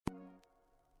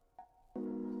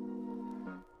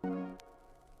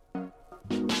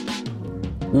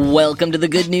Welcome to the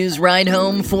Good News Ride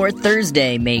Home for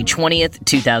Thursday, May 20th,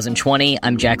 2020.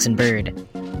 I'm Jackson Bird.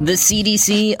 The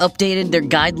CDC updated their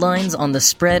guidelines on the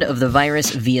spread of the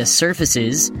virus via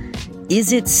surfaces.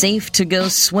 Is it safe to go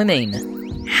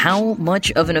swimming? How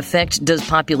much of an effect does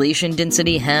population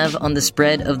density have on the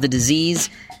spread of the disease?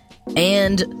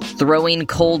 And throwing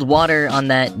cold water on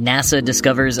that NASA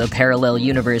discovers a parallel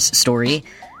universe story,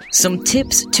 some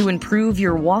tips to improve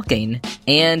your walking,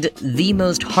 and the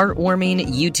most heartwarming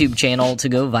YouTube channel to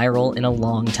go viral in a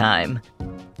long time.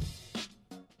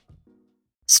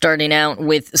 Starting out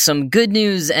with some good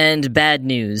news and bad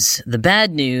news. The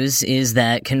bad news is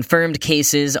that confirmed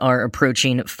cases are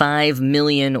approaching 5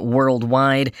 million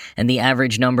worldwide, and the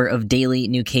average number of daily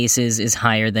new cases is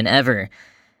higher than ever.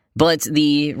 But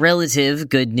the relative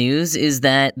good news is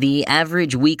that the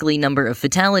average weekly number of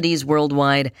fatalities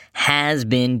worldwide has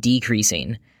been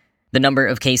decreasing. The number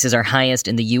of cases are highest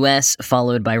in the US,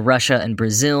 followed by Russia and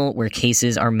Brazil, where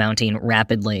cases are mounting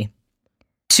rapidly.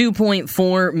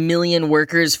 2.4 million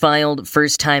workers filed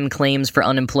first-time claims for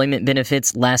unemployment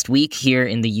benefits last week here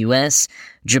in the US.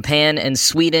 Japan and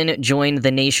Sweden joined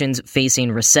the nations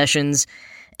facing recessions.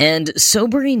 And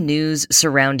sobering news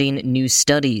surrounding new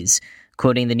studies.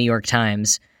 Quoting the New York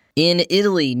Times, in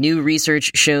Italy, new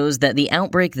research shows that the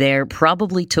outbreak there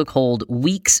probably took hold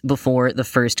weeks before the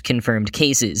first confirmed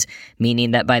cases,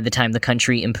 meaning that by the time the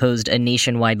country imposed a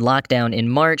nationwide lockdown in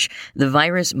March, the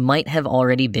virus might have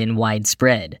already been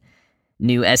widespread.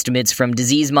 New estimates from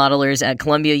disease modelers at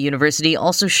Columbia University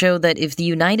also show that if the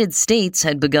United States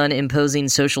had begun imposing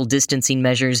social distancing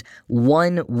measures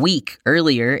 1 week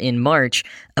earlier in March,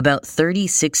 about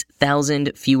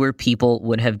 36,000 fewer people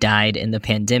would have died in the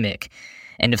pandemic.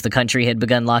 And if the country had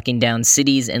begun locking down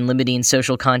cities and limiting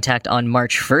social contact on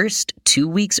March 1st, 2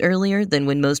 weeks earlier than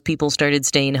when most people started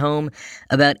staying home,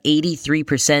 about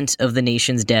 83% of the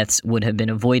nation's deaths would have been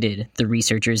avoided, the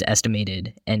researchers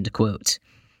estimated, end quote.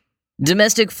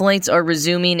 Domestic flights are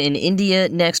resuming in India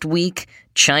next week.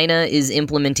 China is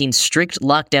implementing strict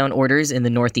lockdown orders in the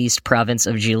northeast province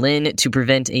of Jilin to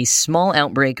prevent a small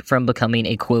outbreak from becoming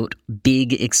a, quote,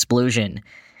 big explosion.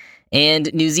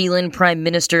 And New Zealand Prime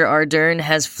Minister Ardern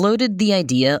has floated the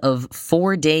idea of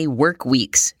 4-day work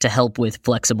weeks to help with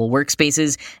flexible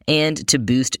workspaces and to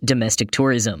boost domestic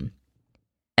tourism.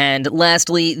 And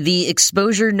lastly, the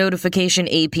Exposure Notification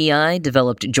API,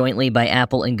 developed jointly by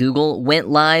Apple and Google, went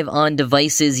live on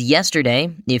devices yesterday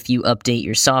if you update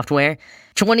your software.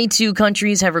 22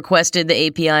 countries have requested the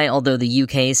API, although the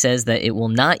UK says that it will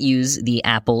not use the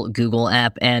Apple-Google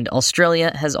app, and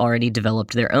Australia has already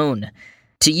developed their own.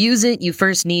 To use it, you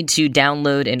first need to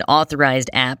download an authorized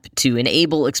app to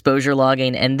enable exposure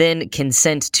logging and then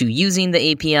consent to using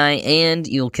the API, and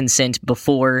you'll consent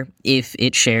before if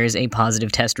it shares a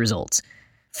positive test result.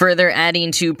 Further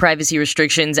adding to privacy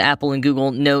restrictions, Apple and Google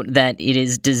note that it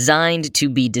is designed to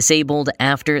be disabled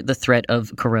after the threat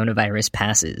of coronavirus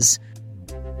passes.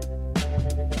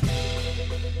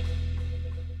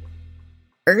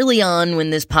 Early on, when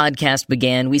this podcast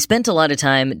began, we spent a lot of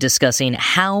time discussing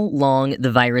how long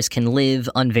the virus can live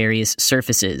on various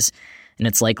surfaces. And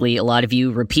it's likely a lot of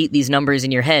you repeat these numbers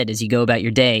in your head as you go about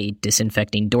your day,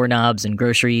 disinfecting doorknobs and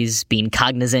groceries, being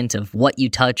cognizant of what you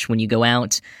touch when you go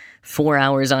out. 4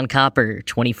 hours on copper,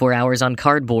 24 hours on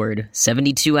cardboard,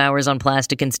 72 hours on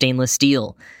plastic and stainless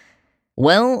steel.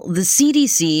 Well, the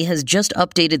CDC has just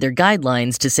updated their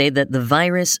guidelines to say that the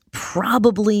virus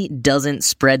probably doesn't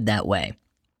spread that way.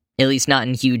 At least not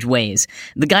in huge ways.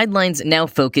 The guidelines now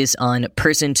focus on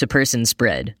person-to-person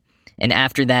spread. And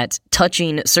after that,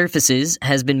 touching surfaces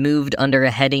has been moved under a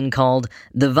heading called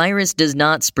 "The virus does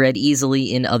not spread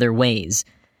easily in other ways,"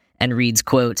 and reads,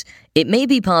 quote, "It may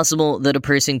be possible that a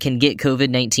person can get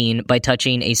COVID-19 by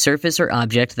touching a surface or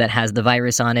object that has the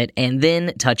virus on it and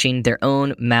then touching their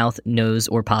own mouth, nose,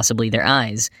 or possibly their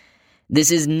eyes. This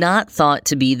is not thought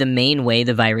to be the main way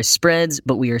the virus spreads,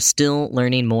 but we are still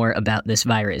learning more about this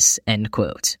virus," end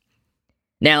quote.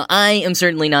 Now, I am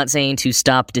certainly not saying to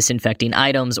stop disinfecting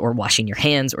items or washing your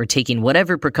hands or taking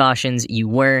whatever precautions you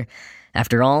were.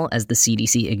 After all, as the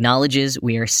CDC acknowledges,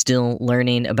 we are still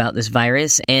learning about this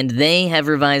virus, and they have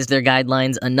revised their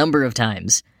guidelines a number of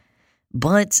times.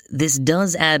 But this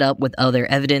does add up with other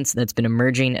evidence that's been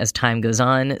emerging as time goes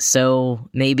on, so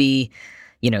maybe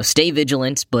stay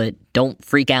vigilant, but don't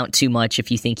freak out too much if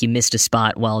you think you missed a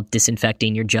spot while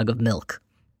disinfecting your jug of milk.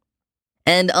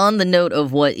 And on the note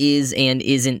of what is and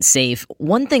isn't safe,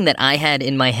 one thing that I had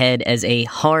in my head as a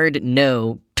hard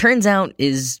no turns out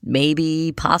is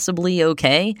maybe possibly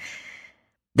okay.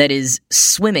 That is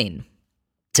swimming.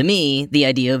 To me, the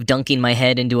idea of dunking my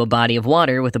head into a body of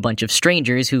water with a bunch of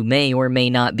strangers who may or may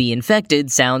not be infected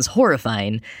sounds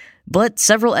horrifying, but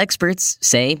several experts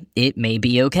say it may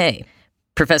be okay.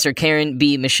 Professor Karen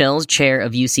B. Michel's chair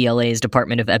of UCLA's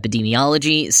Department of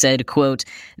Epidemiology said, quote,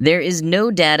 "There is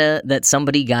no data that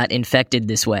somebody got infected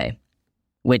this way,"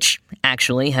 which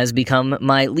actually has become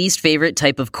my least favorite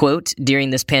type of quote during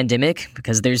this pandemic,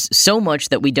 because there's so much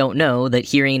that we don't know that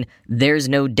hearing "there's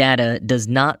no data" does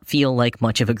not feel like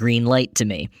much of a green light to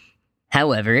me.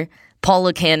 However,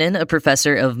 Paula Cannon, a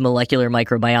professor of molecular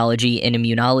microbiology and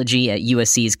immunology at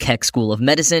USC's Keck School of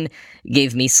Medicine,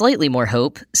 gave me slightly more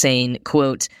hope, saying,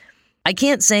 quote, "I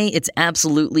can't say it's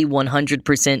absolutely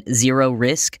 100% zero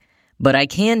risk, but I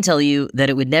can tell you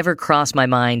that it would never cross my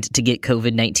mind to get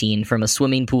COVID-19 from a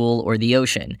swimming pool or the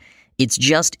ocean. It's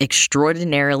just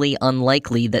extraordinarily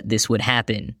unlikely that this would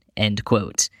happen," end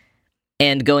quote.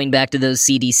 And going back to those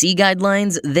CDC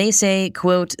guidelines, they say,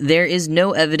 quote, "There is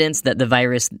no evidence that the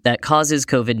virus that causes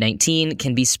COVID-19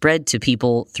 can be spread to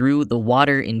people through the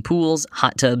water in pools,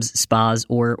 hot tubs, spas,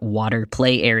 or water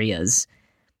play areas."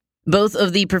 Both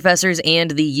of the professors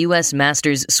and the U.S.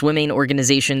 Masters Swimming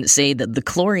Organization say that the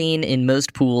chlorine in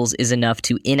most pools is enough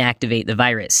to inactivate the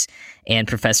virus. And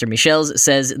Professor Michels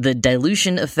says the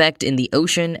dilution effect in the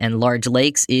ocean and large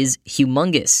lakes is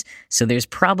humongous, so there's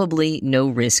probably no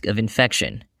risk of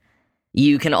infection.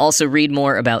 You can also read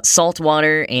more about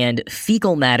saltwater and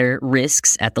fecal matter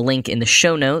risks at the link in the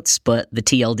show notes, but the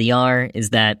TLDR is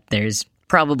that there's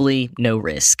probably no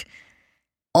risk.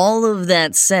 All of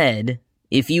that said,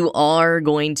 if you are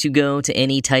going to go to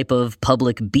any type of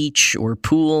public beach or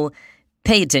pool,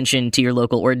 pay attention to your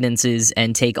local ordinances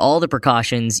and take all the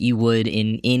precautions you would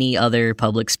in any other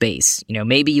public space.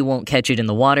 Maybe you won't catch it in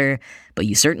the water, but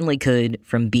you certainly could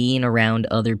from being around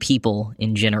other people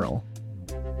in general.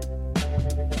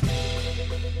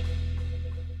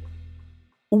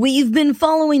 We've been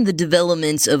following the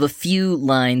developments of a few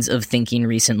lines of thinking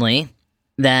recently.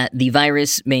 That the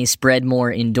virus may spread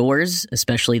more indoors,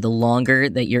 especially the longer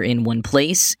that you're in one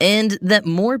place, and that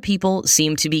more people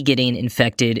seem to be getting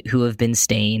infected who have been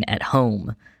staying at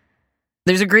home.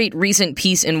 There's a great recent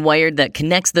piece in Wired that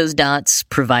connects those dots,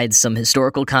 provides some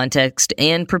historical context,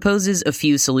 and proposes a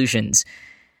few solutions.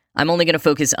 I'm only going to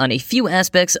focus on a few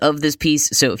aspects of this piece,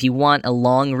 so if you want a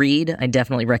long read, I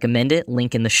definitely recommend it,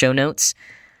 link in the show notes.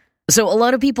 So a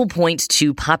lot of people point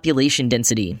to population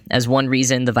density as one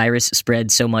reason the virus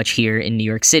spread so much here in New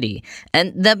York City.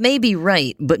 And that may be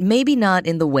right, but maybe not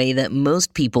in the way that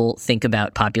most people think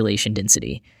about population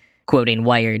density. Quoting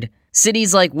Wired,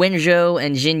 "Cities like Wenzhou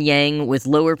and Xinjiang with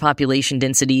lower population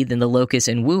density than the locus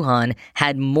in Wuhan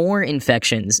had more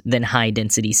infections than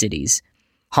high-density cities.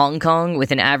 Hong Kong,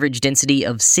 with an average density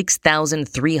of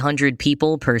 6,300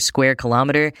 people per square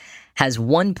kilometer, has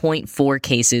 1.4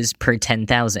 cases per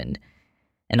 10,000.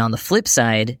 And on the flip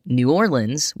side, New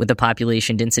Orleans, with a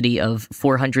population density of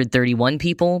 431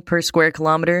 people per square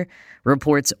kilometer,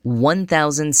 reports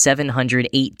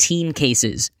 1,718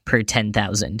 cases per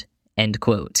 10,000, end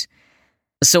quote.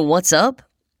 So what's up?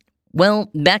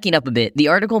 Well, backing up a bit, the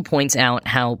article points out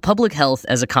how public health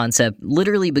as a concept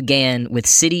literally began with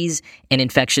cities and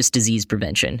infectious disease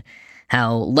prevention.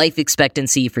 How life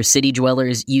expectancy for city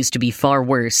dwellers used to be far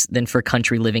worse than for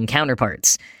country-living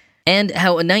counterparts. And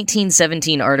how a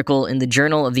 1917 article in the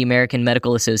Journal of the American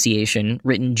Medical Association,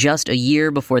 written just a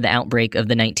year before the outbreak of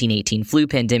the 1918 flu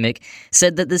pandemic,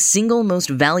 said that the single most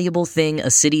valuable thing a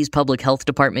city's public health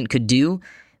department could do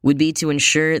would be to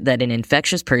ensure that an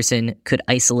infectious person could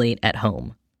isolate at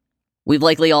home. We've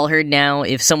likely all heard now,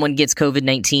 if someone gets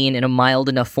COVID-19 in a mild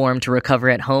enough form to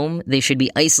recover at home, they should be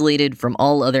isolated from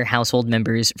all other household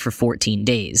members for 14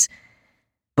 days.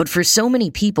 But for so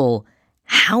many people,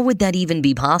 how would that even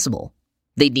be possible?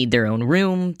 They'd need their own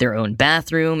room, their own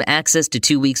bathroom, access to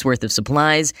 2 weeks' worth of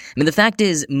supplies. The fact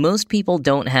is, most people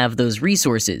don't have those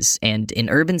resources, and in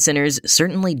urban centers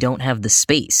certainly don't have the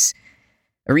space.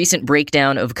 A recent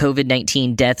breakdown of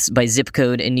COVID-19 deaths by zip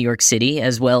code in New York City,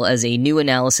 as well as a new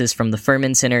analysis from the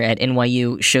Furman Center at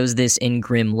NYU, shows this in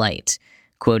grim light.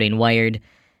 Quoting Wired,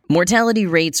 "Mortality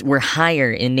rates were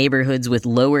higher in neighborhoods with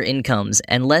lower incomes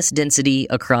and less density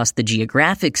across the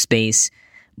geographic space,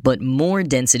 but more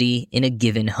density in a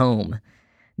given home.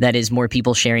 That is, more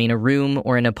people sharing a room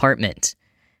or an apartment.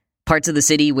 Parts of the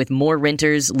city with more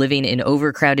renters living in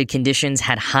overcrowded conditions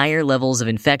had higher levels of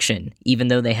infection, even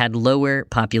though they had lower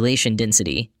population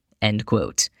density," end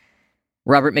quote.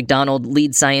 Robert McDonald,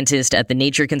 lead scientist at the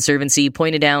Nature Conservancy,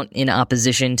 pointed out, in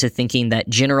opposition to thinking that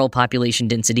general population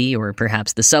density, or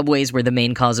perhaps the subways, were the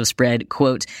main cause of spread,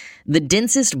 quote, "The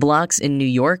densest blocks in New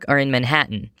York are in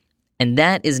Manhattan, and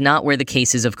that is not where the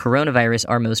cases of coronavirus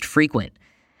are most frequent.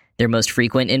 They're most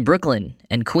frequent in Brooklyn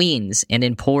and Queens and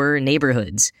in poorer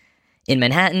neighborhoods. In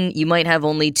Manhattan, you might have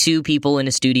only 2 people in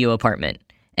a studio apartment.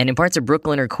 And in parts of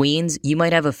Brooklyn or Queens, you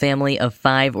might have a family of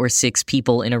 5 or 6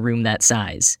 people in a room that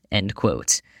size, end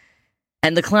quote.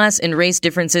 And the class and race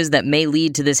differences that may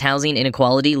lead to this housing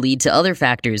inequality lead to other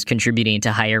factors contributing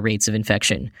to higher rates of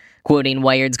infection. Quoting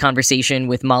Wired's conversation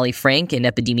with Molly Frank, an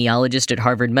epidemiologist at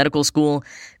Harvard Medical School,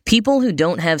 people who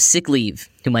don't have sick leave,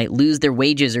 who might lose their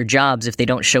wages or jobs if they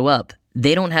don't show up,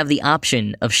 they don't have the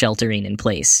option of sheltering in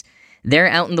place. They're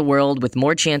out in the world with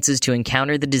more chances to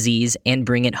encounter the disease and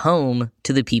bring it home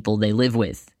to the people they live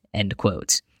with, end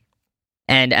quote.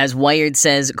 And as Wired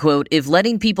says, quote, if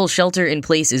letting people shelter in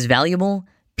place is valuable,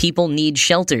 people need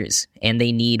shelters and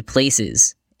they need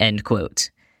places, end quote.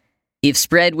 If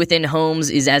spread within homes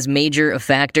is as major a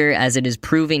factor as it is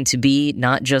proving to be,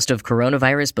 not just of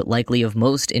coronavirus, but likely of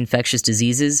most infectious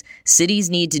diseases, cities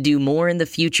need to do more in the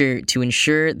future to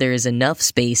ensure there is enough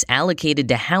space allocated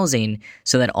to housing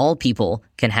so that all people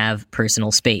can have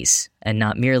personal space, and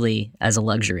not merely as a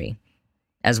luxury.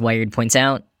 As Wired points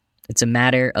out, it's a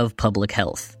matter of public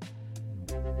health.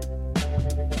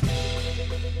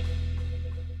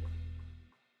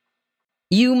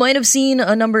 You might have seen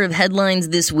a number of headlines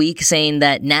this week saying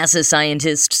that NASA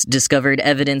scientists discovered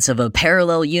evidence of a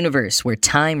parallel universe where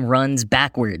time runs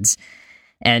backwards.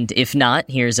 And if not,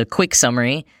 here's a quick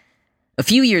summary. A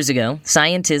few years ago,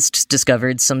 scientists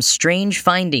discovered some strange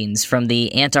findings from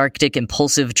the Antarctic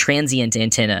Impulsive Transient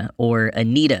Antenna, or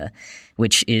ANITA,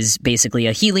 which is basically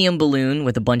a helium balloon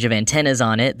with a bunch of antennas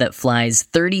on it that flies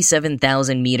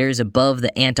 37,000 meters above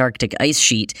the Antarctic ice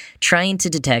sheet, trying to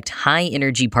detect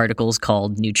high-energy particles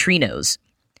called neutrinos.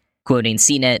 Quoting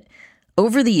CNET,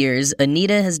 over the years,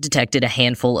 ANITA has detected a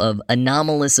handful of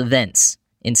anomalous events.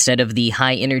 Instead of the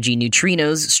high-energy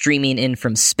neutrinos streaming in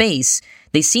from space,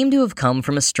 they seem to have come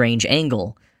from a strange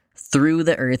angle, through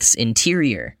the Earth's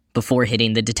interior, before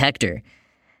hitting the detector.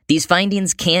 These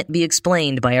findings can't be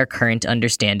explained by our current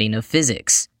understanding of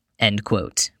physics, end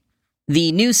quote.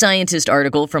 The New Scientist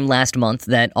article from last month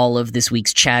that all of this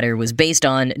week's chatter was based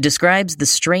on describes the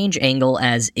strange angle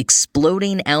as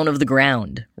exploding out of the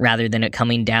ground, rather than it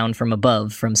coming down from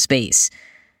above from space.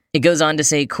 It goes on to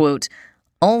say, quote,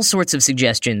 all sorts of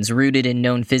suggestions rooted in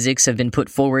known physics have been put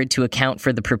forward to account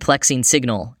for the perplexing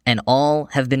signal, and all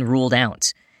have been ruled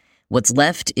out. What's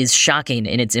left is shocking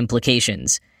in its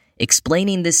implications.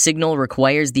 Explaining this signal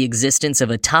requires the existence of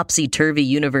a topsy-turvy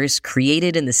universe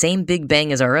created in the same Big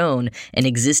Bang as our own and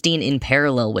existing in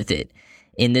parallel with it.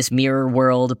 In this mirror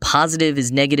world, positive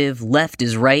is negative, left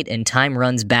is right, and time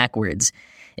runs backwards.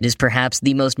 It is perhaps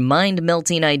the most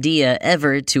mind-melting idea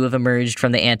ever to have emerged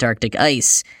from the Antarctic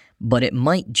ice, but it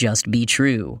might just be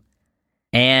true.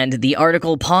 And the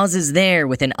article pauses there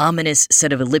with an ominous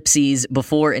set of ellipses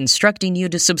before instructing you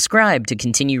to subscribe to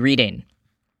continue reading.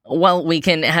 While we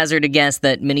can hazard a guess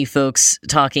that many folks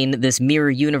talking this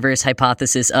mirror universe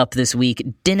hypothesis up this week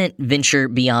didn't venture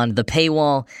beyond the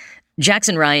paywall,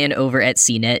 Jackson Ryan over at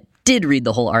CNET did read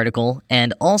the whole article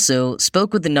and also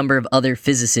spoke with a number of other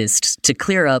physicists to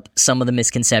clear up some of the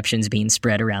misconceptions being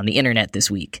spread around the internet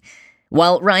this week.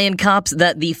 While Ryan cops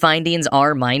that the findings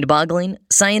are mind-boggling,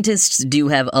 scientists do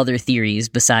have other theories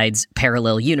besides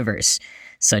parallel universe,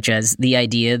 such as the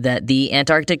idea that the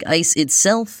Antarctic ice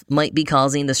itself might be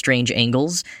causing the strange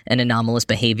angles and anomalous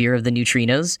behavior of the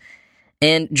neutrinos.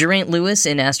 And Geraint Lewis,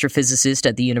 an astrophysicist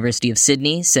at the University of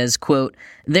Sydney, says, quote,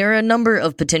 there are a number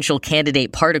of potential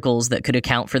candidate particles that could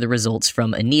account for the results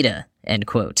from ANITA, end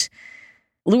quote.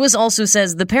 Lewis also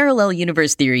says the parallel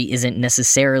universe theory isn't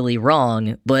necessarily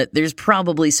wrong, but there's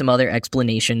probably some other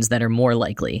explanations that are more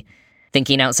likely.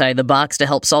 Thinking outside the box to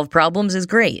help solve problems is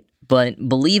great, but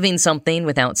believing something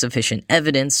without sufficient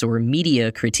evidence or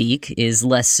media critique is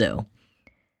less so.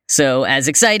 So, as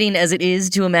exciting as it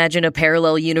is to imagine a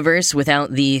parallel universe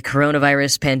without the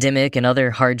coronavirus pandemic and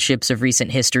other hardships of recent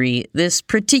history, this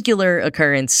particular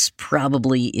occurrence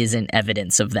probably isn't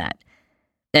evidence of that.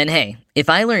 And hey, if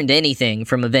I learned anything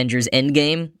from Avengers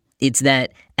Endgame, it's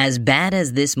that, as bad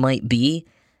as this might be,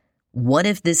 what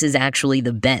if this is actually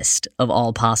the best of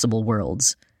all possible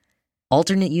worlds?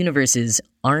 Alternate universes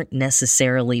aren't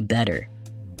necessarily better.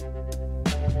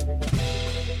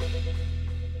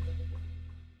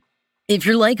 If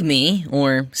you're like me,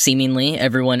 or seemingly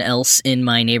everyone else in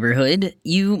my neighborhood,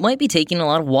 you might be taking a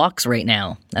lot of walks right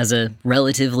now as a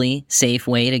relatively safe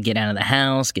way to get out of the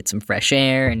house, get some fresh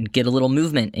air, and get a little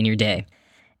movement in your day.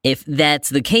 If that's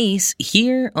the case,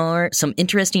 here are some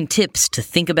interesting tips to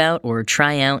think about or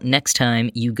try out next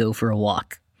time you go for a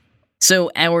walk.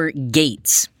 So our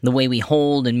gaits, the way we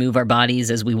hold and move our bodies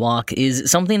as we walk,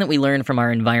 is something that we learn from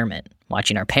our environment,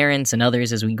 watching our parents and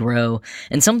others as we grow,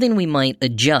 and something we might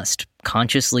adjust,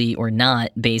 consciously or not,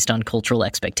 based on cultural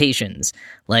expectations,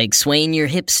 like swaying your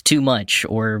hips too much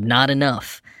or not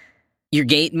enough. Your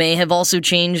gait may have also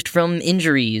changed from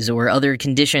injuries or other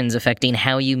conditions affecting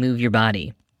how you move your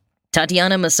body.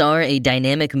 Tatiana Massar, a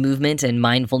dynamic movement and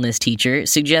mindfulness teacher,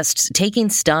 suggests taking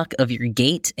stock of your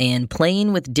gait and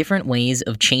playing with different ways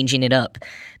of changing it up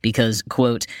because,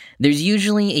 quote, there's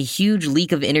usually a huge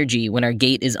leak of energy when our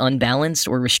gait is unbalanced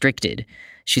or restricted.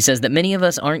 She says that many of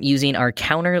us aren't using our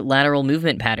counter-lateral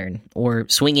movement pattern, or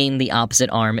swinging the opposite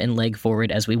arm and leg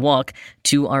forward as we walk,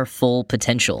 to our full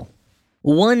potential.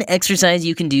 One exercise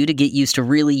you can do to get used to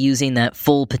really using that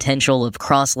full potential of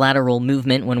cross-lateral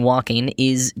movement when walking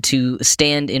is to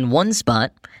stand in one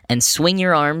spot and swing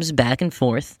your arms back and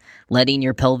forth, letting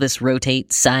your pelvis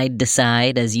rotate side to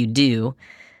side as you do.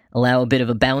 Allow a bit of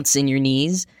a bounce in your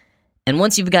knees. And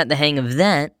once you've got the hang of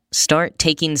that, start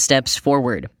taking steps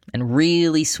forward and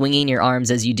really swinging your arms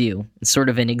as you do. It's sort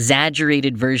of an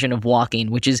exaggerated version of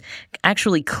walking, which is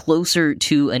actually closer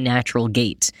to a natural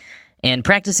gait. And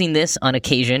practicing this on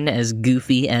occasion, as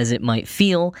goofy as it might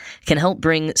feel, can help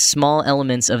bring small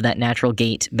elements of that natural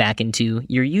gait back into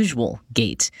your usual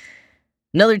gait.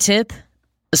 Another tip,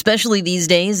 especially these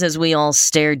days as we all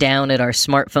stare down at our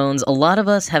smartphones, a lot of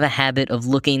us have a habit of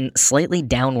looking slightly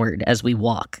downward as we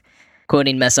walk.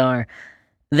 Quoting Massar,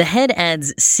 the head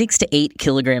adds 6 to 8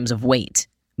 kilograms of weight,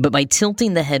 but by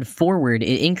tilting the head forward,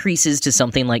 it increases to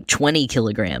something like 20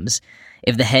 kilograms.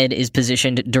 If the head is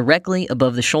positioned directly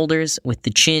above the shoulders with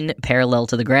the chin parallel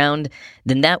to the ground,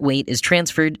 then that weight is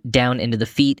transferred down into the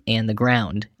feet and the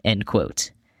ground, end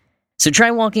quote. So try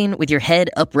walking with your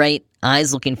head upright,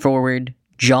 eyes looking forward,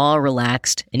 jaw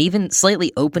relaxed, and even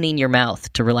slightly opening your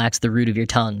mouth to relax the root of your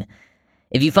tongue.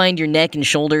 If you find your neck and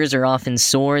shoulders are often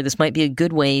sore, this might be a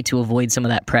good way to avoid some of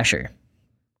that pressure.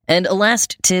 And a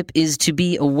last tip is to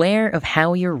be aware of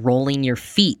how you're rolling your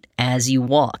feet as you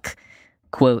walk.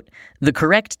 Quote, the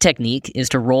correct technique is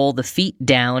to roll the feet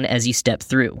down as you step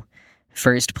through.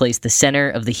 First, place the center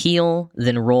of the heel,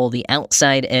 then roll the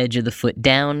outside edge of the foot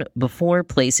down before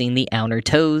placing the outer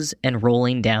toes and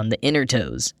rolling down the inner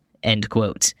toes, end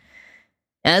quote.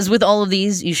 As with all of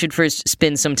these, you should first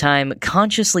spend some time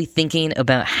consciously thinking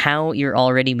about how you're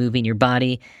already moving your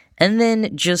body, and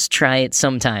then just try it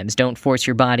sometimes. Don't force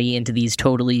your body into these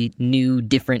totally new,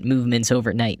 different movements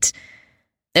overnight.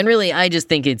 And really, I just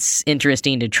think it's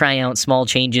interesting to try out small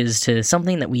changes to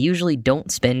something that we usually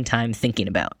don't spend time thinking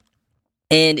about.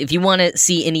 And if you want to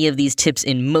see any of these tips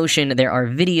in motion, there are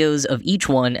videos of each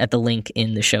one at the link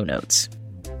in the show notes.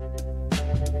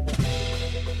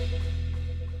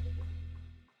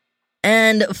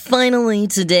 And finally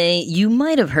today, you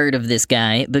might have heard of this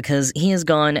guy because he has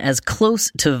gone as close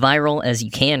to viral as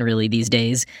you can really these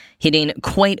days, hitting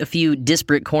quite a few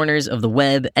disparate corners of the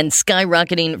web and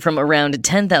skyrocketing from around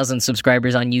 10,000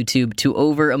 subscribers on YouTube to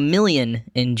over 1 million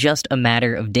in just a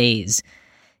matter of days.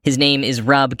 His name is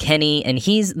Rob Kenny, and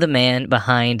he's the man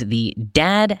behind the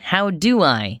Dad How Do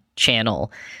I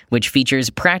channel, which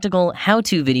features practical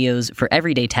how-to videos for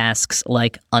everyday tasks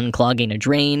like unclogging a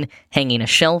drain, hanging a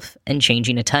shelf, and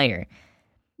changing a tire.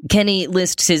 Kenny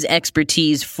lists his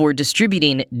expertise for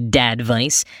distributing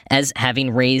dadvice as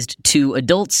having raised 2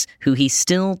 adults who he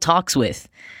still talks with.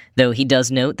 Though he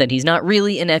does note that he's not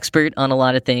really an expert on a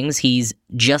lot of things, he's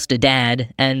just a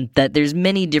dad, and that there's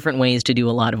many different ways to do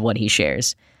a lot of what he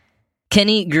shares.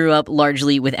 Kenny grew up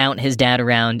largely without his dad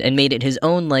around and made it his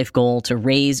own life goal to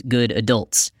raise good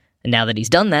adults. And now that he's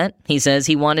done that, he says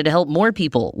he wanted to help more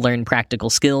people learn practical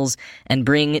skills and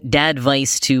bring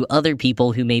dadvice to other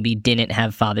people who maybe didn't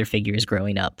have father figures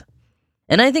growing up.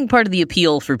 And I think part of the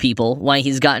appeal for people, why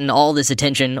he's gotten all this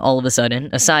attention all of a sudden,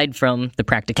 aside from the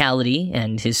practicality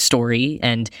and his story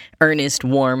and earnest,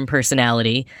 warm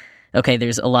personality, okay,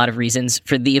 there's a lot of reasons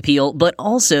for the appeal, but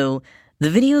also the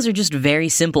videos are just very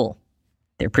simple.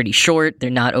 They're pretty short, they're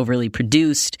not overly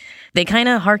produced, they kind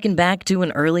of harken back to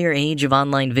an earlier age of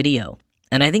online video,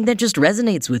 and I think that just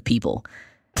resonates with people.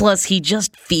 Plus, he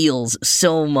just feels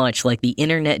so much like the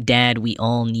internet dad we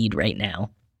all need right now.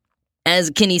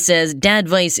 As Kenny says,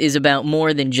 dadvice is about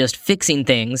more than just fixing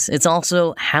things, it's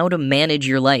also how to manage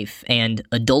your life and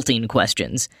adulting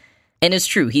questions. And it's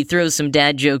true, he throws some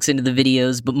dad jokes into the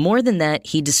videos, but more than that,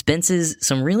 he dispenses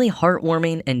some really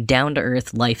heartwarming and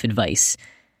down-to-earth life advice.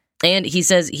 And he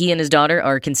says he and his daughter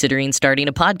are considering starting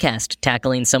a podcast,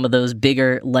 tackling some of those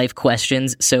bigger life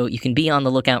questions, so you can be on the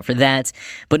lookout for that.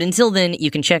 But until then, you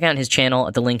can check out his channel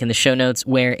at the link in the show notes,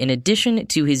 where in addition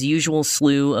to his usual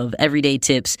slew of everyday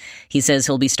tips, he says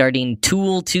he'll be starting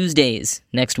Tool Tuesdays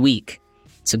next week.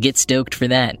 So get stoked for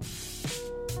that.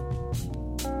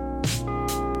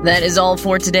 That is all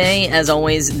for today. As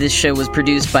always, this show was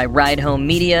produced by Ride Home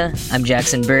Media. I'm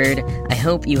Jackson Bird. I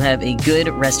hope you have a good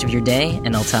rest of your day,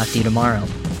 and I'll talk to you tomorrow.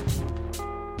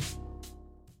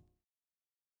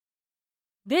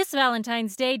 This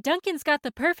Valentine's Day, Dunkin's got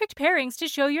the perfect pairings to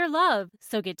show your love.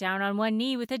 So get down on one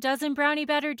knee with a dozen brownie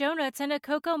batter donuts and a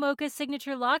cocoa mocha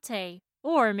signature latte.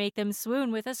 Or make them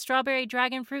swoon with a strawberry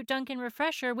dragon fruit Dunkin'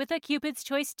 refresher with a Cupid's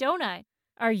Choice donut.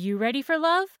 Are you ready for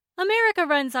love? America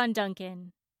runs on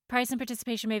Dunkin'. Price and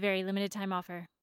participation may vary. Limited time offer.